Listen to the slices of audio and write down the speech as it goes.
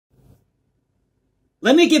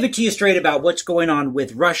Let me give it to you straight about what's going on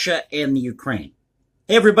with Russia and the Ukraine.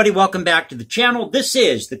 Hey everybody, welcome back to the channel. This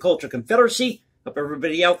is the Cultural Confederacy. Hope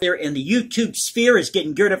everybody out there in the YouTube sphere is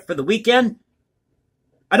getting geared up for the weekend.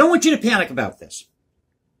 I don't want you to panic about this.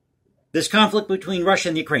 This conflict between Russia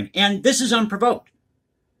and the Ukraine. And this is unprovoked.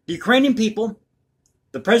 The Ukrainian people,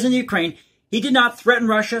 the president of Ukraine, he did not threaten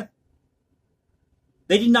Russia.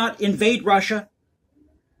 They did not invade Russia.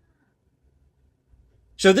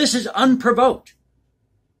 So this is unprovoked.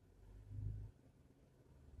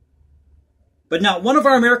 But not one of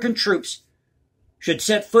our American troops should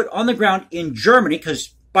set foot on the ground in Germany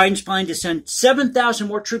because Biden's planning to send 7,000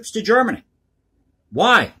 more troops to Germany.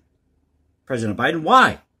 Why? President Biden,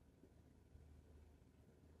 why?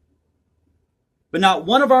 But not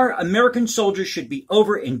one of our American soldiers should be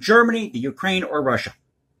over in Germany, the Ukraine, or Russia.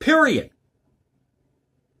 Period.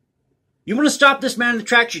 You want to stop this man in the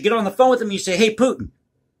tracks, you get on the phone with him and you say, hey, Putin,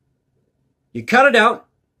 you cut it out,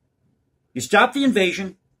 you stop the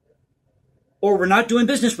invasion, or we're not doing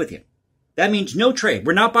business with you. That means no trade.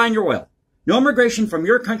 We're not buying your oil. No immigration from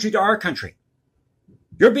your country to our country.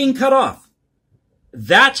 You're being cut off.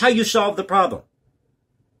 That's how you solve the problem.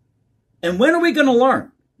 And when are we going to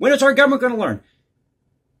learn? When is our government going to learn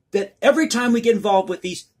that every time we get involved with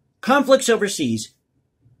these conflicts overseas,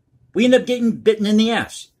 we end up getting bitten in the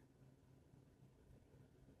ass?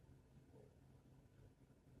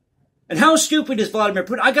 And how stupid is Vladimir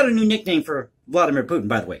Putin? I got a new nickname for Vladimir Putin,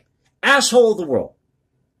 by the way. Asshole of the world.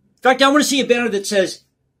 In fact, I want to see a banner that says,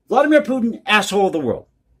 Vladimir Putin, asshole of the world.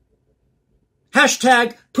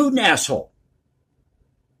 Hashtag Putin asshole.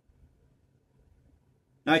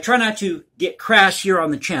 Now, I try not to get crass here on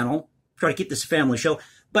the channel. Try to keep this a family show.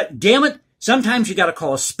 But damn it, sometimes you got to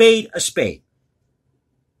call a spade a spade.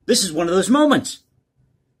 This is one of those moments.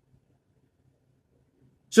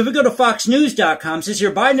 So if we go to foxnews.com, it says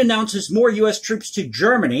here, Biden announces more U.S. troops to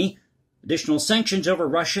Germany. Additional sanctions over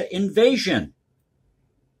Russia invasion.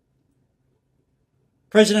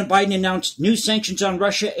 President Biden announced new sanctions on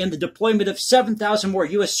Russia and the deployment of 7,000 more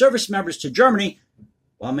U.S. service members to Germany,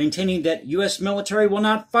 while maintaining that U.S. military will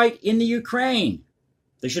not fight in the Ukraine.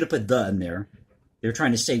 They should have put the in there. They're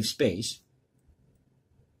trying to save space.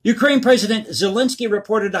 Ukraine President Zelensky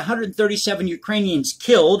reported 137 Ukrainians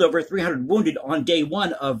killed, over 300 wounded on day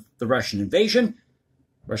one of the Russian invasion.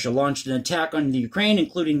 Russia launched an attack on the Ukraine,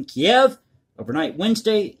 including Kiev, overnight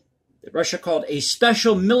Wednesday, that Russia called a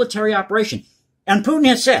special military operation. And Putin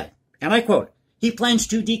has said, and I quote, he plans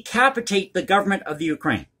to decapitate the government of the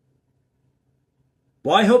Ukraine.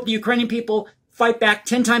 Well, I hope the Ukrainian people fight back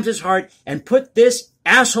 10 times as hard and put this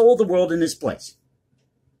asshole of the world in his place.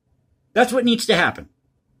 That's what needs to happen.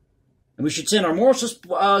 And we should send our moral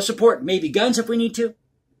support, maybe guns if we need to.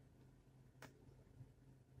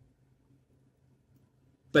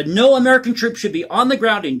 But no American troops should be on the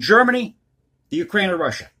ground in Germany, the Ukraine, or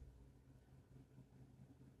Russia.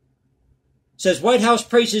 Says White House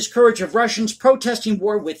praises courage of Russians protesting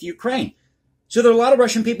war with Ukraine. So there are a lot of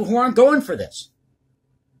Russian people who aren't going for this.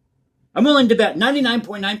 I'm willing to bet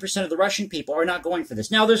 99.9% of the Russian people are not going for this.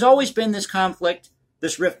 Now, there's always been this conflict,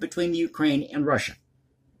 this rift between the Ukraine and Russia.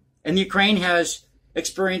 And the Ukraine has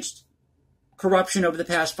experienced corruption over the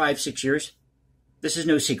past 5-6 years. This is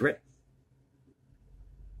no secret.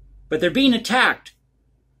 But they're being attacked,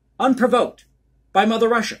 unprovoked, by Mother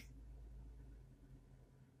Russia.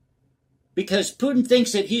 Because Putin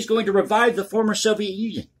thinks that he's going to revive the former Soviet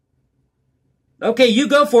Union. Okay, you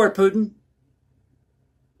go for it, Putin.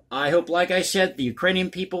 I hope, like I said, the Ukrainian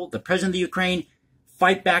people, the president of the Ukraine,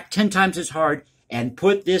 fight back 10 times as hard and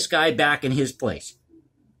put this guy back in his place.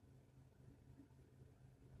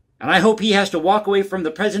 And I hope he has to walk away from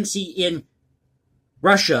the presidency in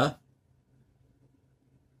Russia,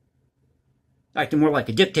 acting more like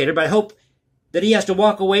a dictator, but I hope that he has to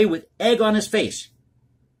walk away with egg on his face,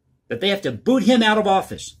 that they have to boot him out of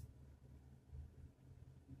office.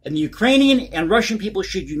 And the Ukrainian and Russian people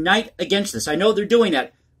should unite against this. I know they're doing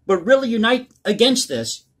that, but really unite against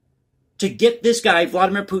this to get this guy,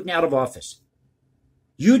 Vladimir Putin, out of office.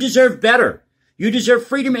 You deserve better. You deserve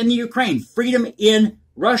freedom in the Ukraine, freedom in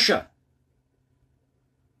Russia.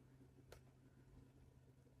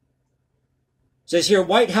 Says here,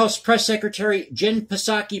 White House Press Secretary Jen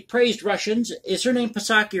Psaki praised Russians. Is her name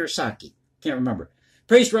Psaki or Saki? Can't remember.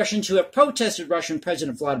 Praised Russians who have protested Russian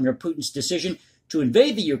President Vladimir Putin's decision to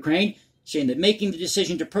invade the Ukraine, saying that making the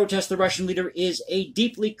decision to protest the Russian leader is a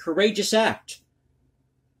deeply courageous act.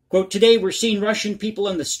 Quote, today we're seeing Russian people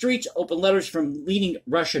in the streets, open letters from leading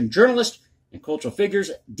Russian journalists and cultural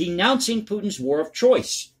figures denouncing Putin's war of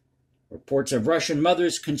choice. Reports of Russian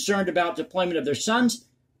mothers concerned about deployment of their sons,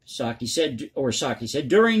 Psaki said,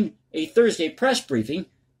 during a Thursday press briefing.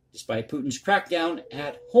 Despite Putin's crackdown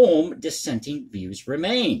at home, dissenting views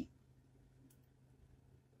remain.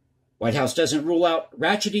 White House doesn't rule out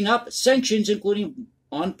ratcheting up sanctions, including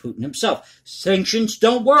on Putin himself. Sanctions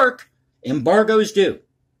don't work. Embargoes do.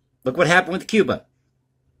 Look what happened with Cuba.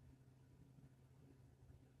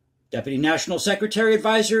 Deputy National Secretary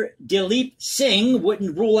Advisor Dilip Singh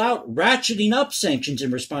wouldn't rule out ratcheting up sanctions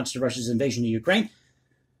in response to Russia's invasion of Ukraine.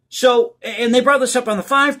 So, and they brought this up on the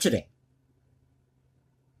 5 today.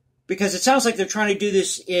 Because it sounds like they're trying to do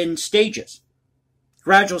this in stages.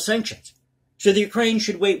 Gradual sanctions. So the Ukraine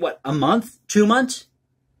should wait, what, a month? 2 months?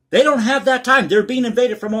 They don't have that time. They're being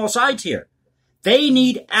invaded from all sides here. They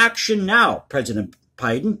need action now, President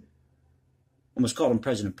Biden. Almost called him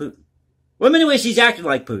President Putin. Well, in many ways, he's acting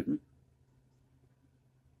like Putin.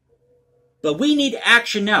 But we need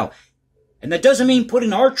action now. And that doesn't mean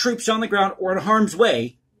putting our troops on the ground or in harm's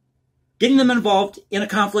way, getting them involved in a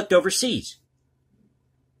conflict overseas.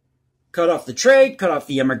 Cut off the trade, cut off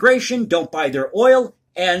the immigration, don't buy their oil,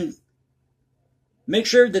 and make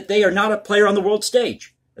sure that they are not a player on the world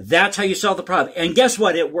stage. That's how you solve the problem. And guess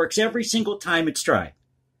what? It works every single time it's tried.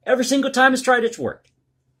 Every single time it's tried, it's worked.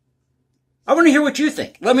 I want to hear what you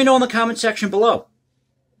think. Let me know in the comment section below.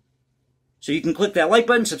 So you can click that like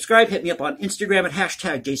button, subscribe, hit me up on Instagram at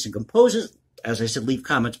hashtag JasonComposes. As I said, leave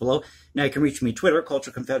comments below. Now you can reach me Twitter,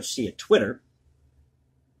 Cultural Confederacy at Twitter.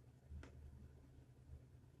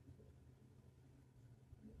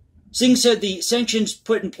 Singh said the sanctions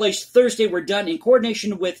put in place Thursday were done in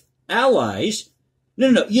coordination with allies.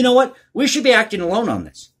 No. You know what? We should be acting alone on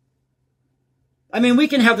this. I mean, we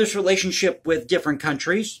can have this relationship with different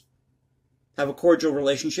countries, have a cordial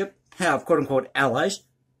relationship, have quote-unquote allies.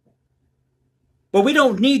 But we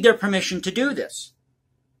don't need their permission to do this.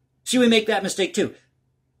 See, we make that mistake too.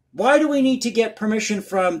 Why do we need to get permission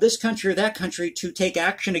from this country or that country to take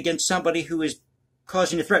action against somebody who is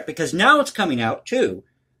causing a threat? Because now it's coming out, too,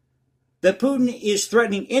 that Putin is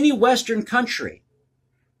threatening any Western country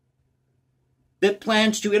that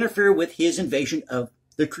plans to interfere with his invasion of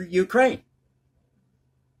the Ukraine.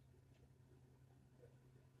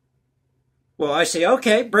 Well, I say,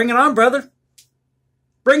 okay, bring it on, brother.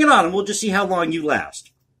 Bring it on, and we'll just see how long you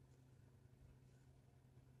last.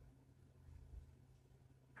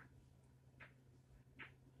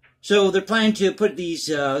 So they're planning to put these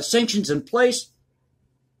sanctions in place.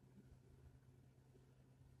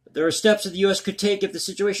 There are steps that the U.S. could take if the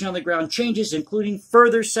situation on the ground changes, including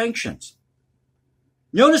further sanctions.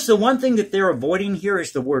 Notice the one thing that they're avoiding here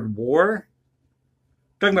is the word war.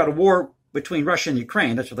 Talking about a war between Russia and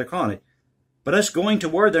Ukraine, that's what they're calling it. But us going to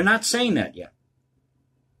war, they're not saying that yet.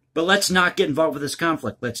 But let's not get involved with this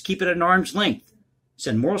conflict. Let's keep it at an arm's length.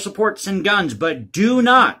 Send moral support, send guns, but do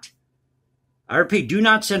not, I repeat, do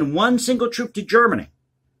not send one single troop to Germany,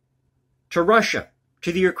 to Russia,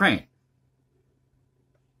 to the Ukraine.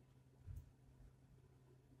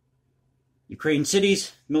 Ukraine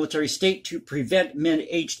cities, military state to prevent men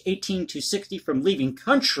aged 18 to 60 from leaving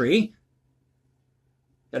country.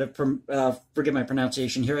 Head of, forgive my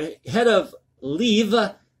pronunciation here, head of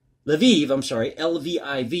Lviv,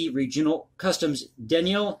 LVIV Regional Customs,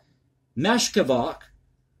 Daniel Mashkovok.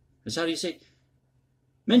 Is how do you say?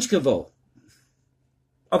 Menshkovo.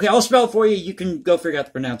 Okay, I'll spell it for you. You can go figure out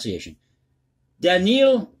the pronunciation.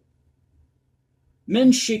 Daniil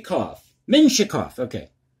Menshikov.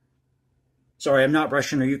 Okay. Sorry, I'm not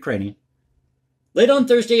Russian or Ukrainian. Late on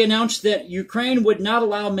Thursday announced that Ukraine would not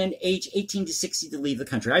allow men aged 18 to 60 to leave the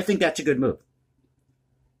country. I think that's a good move.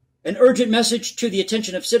 An urgent message to the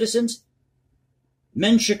attention of citizens,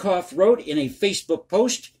 Menshikov wrote in a Facebook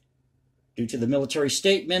post. Due to the military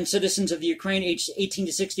state, men citizens of the Ukraine aged 18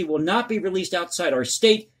 to 60 will not be released outside our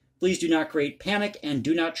state. Please do not create panic and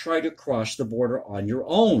do not try to cross the border on your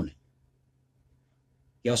own.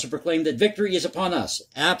 He also proclaimed that victory is upon us.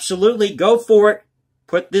 Absolutely, go for it.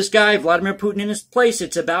 Put this guy, Vladimir Putin, in his place.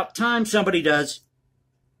 It's about time somebody does.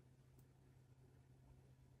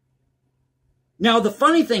 Now, the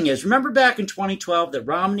funny thing is, remember back in 2012 that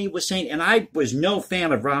Romney was saying, and I was no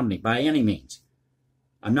fan of Romney by any means.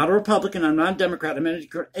 I'm not a Republican, I'm not a Democrat, I'm an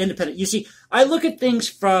independent. You see, I look at things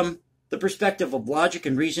from the perspective of logic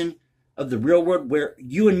and reason of the real world where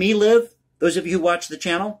you and me live, those of you who watch the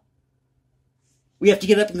channel. We have to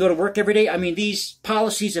get up and go to work every day. I mean, these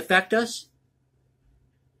policies affect us.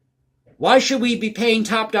 Why should we be paying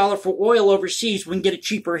top dollar for oil overseas when we can get it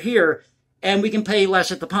cheaper here and we can pay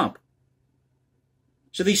less at the pump?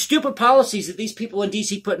 So these stupid policies that these people in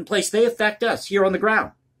D.C. put in place, they affect us here on the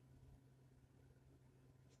ground.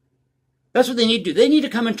 That's what they need to do. They need to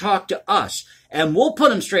come and talk to us, and we'll put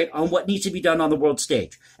them straight on what needs to be done on the world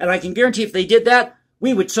stage. And I can guarantee if they did that,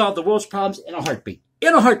 we would solve the world's problems in a heartbeat.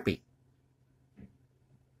 In a heartbeat.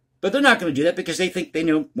 But they're not going to do that because they think they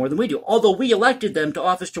know more than we do, although we elected them to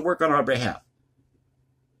office to work on our behalf.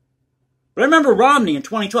 But I remember Romney in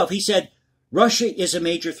 2012, he said, Russia is a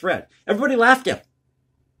major threat. Everybody laughed at him.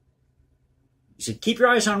 He said, keep your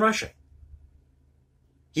eyes on Russia.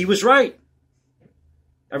 He was right.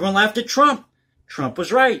 Everyone laughed at Trump. Trump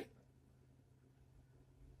was right.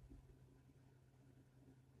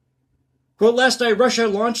 Quote, last night, Russia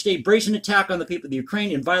launched a brazen attack on the people of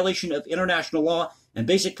Ukraine in violation of international law and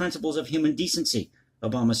basic principles of human decency,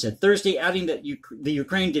 Obama said Thursday, adding that the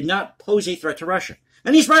Ukraine did not pose a threat to Russia.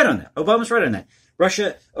 And he's right on that. Obama's right on that.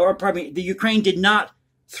 The Ukraine did not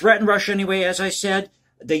threaten Russia anyway, as I said.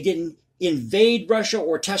 They didn't invade Russia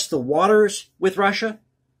or test the waters with Russia.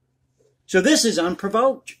 So this is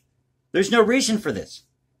unprovoked. There's no reason for this.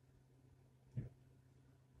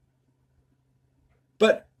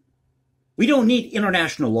 But we don't need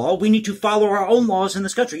international law. We need to follow our own laws in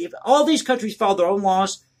this country. If all these countries followed their own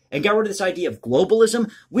laws and got rid of this idea of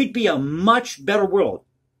globalism, we'd be a much better world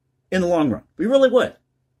in the long run. We really would.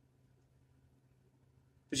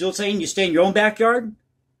 There's the old saying, you stay in your own backyard.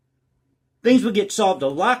 Things would get solved a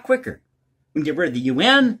lot quicker. We can get rid of the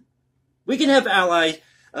UN. We can have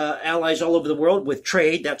allies all over the world with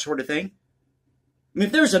trade, that sort of thing. I mean,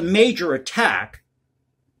 if there's a major attack,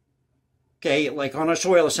 okay, like on our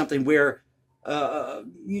soil or something where,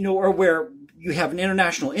 or where you have an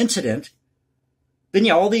international incident, then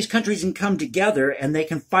yeah, all these countries can come together and they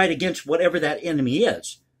can fight against whatever that enemy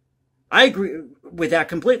is. I agree with that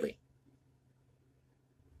completely.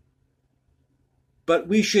 But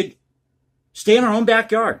we should stay in our own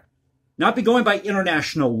backyard, not be going by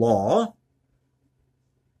international law.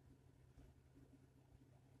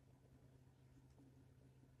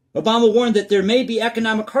 Obama warned that there may be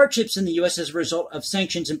economic hardships in the U.S. as a result of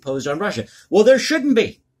sanctions imposed on Russia. Well, there shouldn't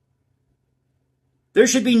be. There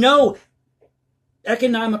should be no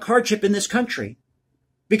economic hardship in this country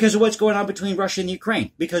because of what's going on between Russia and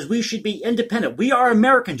Ukraine, because we should be independent. We are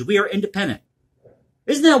Americans. We are independent.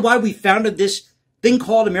 Isn't that why we founded this thing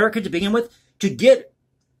called America to begin with? To get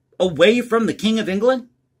away from the King of England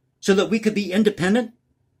so that we could be independent,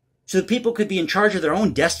 so that people could be in charge of their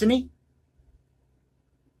own destiny?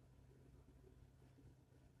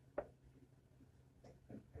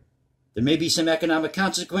 There may be some economic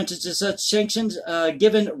consequences to such sanctions,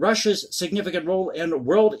 given Russia's significant role in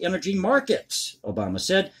world energy markets, Obama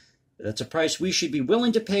said. That's a price we should be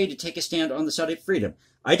willing to pay to take a stand on the side of freedom.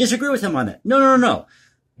 I disagree with him on that. No.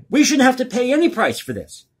 We shouldn't have to pay any price for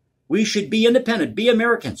this. We should be independent, be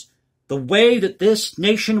Americans, the way that this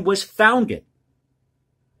nation was founded.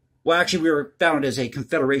 Well, actually, we were founded as a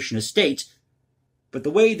confederation of states, but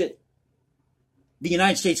the way that the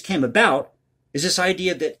United States came about is this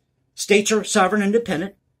idea that states are sovereign and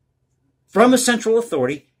independent from a central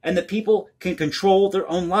authority, and the people can control their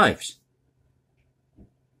own lives.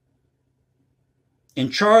 In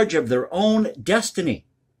charge of their own destiny.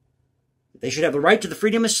 They should have the right to the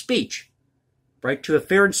freedom of speech, right to a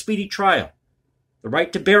fair and speedy trial, the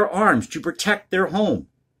right to bear arms to protect their home.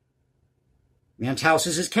 Man's house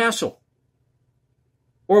is his castle,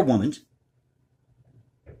 or woman's.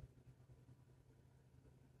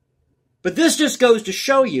 But this just goes to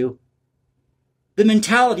show you the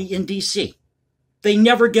mentality in D.C. They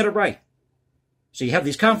never get it right. So you have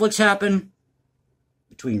these conflicts happen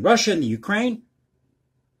between Russia and the Ukraine,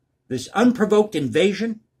 this unprovoked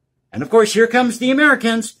invasion, and of course here comes the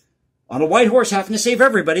Americans on a white horse having to save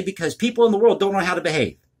everybody because people in the world don't know how to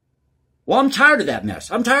behave. Well, I'm tired of that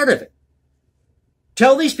mess. I'm tired of it.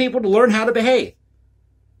 Tell these people to learn how to behave.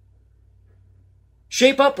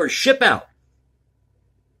 Shape up or ship out.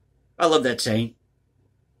 I love that saying.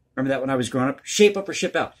 Remember that when I was growing up? Shape up or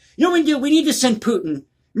ship out. You know what we do? We need to send Putin.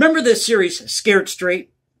 Remember the series Scared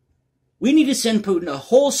Straight? We need to send Putin a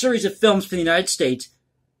whole series of films from the United States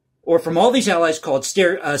or from all these allies called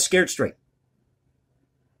Scared Straight.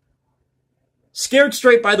 Scared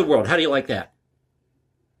Straight by the world. How do you like that?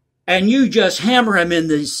 And you just hammer him in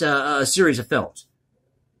this series of films.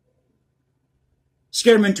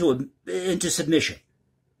 Scare him into submission.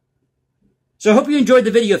 So I hope you enjoyed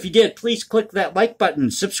the video. If you did, please click that like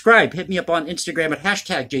button, subscribe, hit me up on Instagram at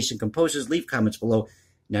 #JasonComposes, leave comments below.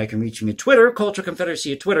 Now you can reach me at Twitter, Cultural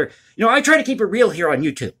Confederacy at Twitter. You know, I try to keep it real here on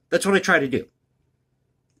YouTube. That's what I try to do.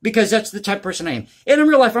 Because that's the type of person I am. And in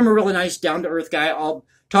real life, I'm a really nice, down-to-earth guy. I'll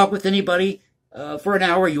talk with anybody for an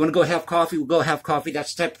hour. You want to go have coffee? We'll go have coffee.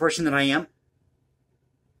 That's the type of person that I am.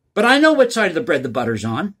 But I know what side of the bread the butter's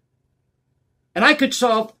on. And I could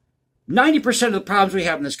solve 90% of the problems we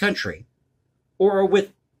have in this country or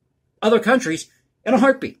with other countries in a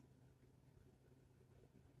heartbeat.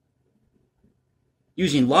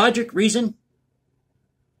 using logic, reason,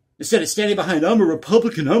 instead of standing behind, I'm a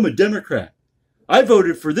Republican, I'm a Democrat. I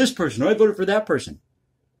voted for this person, or I voted for that person.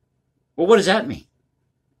 Well, what does that mean?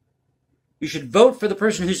 You should vote for the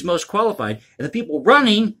person who's most qualified, and the people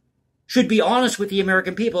running should be honest with the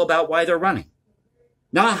American people about why they're running,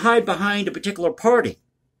 not hide behind a particular party.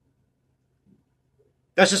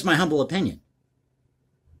 That's just my humble opinion.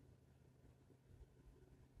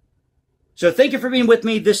 So thank you for being with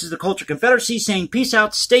me. This is the Culture Confederacy saying peace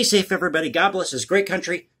out, stay safe, everybody. God bless this great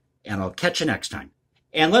country, and I'll catch you next time.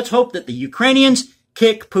 And let's hope that the Ukrainians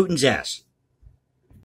kick Putin's ass.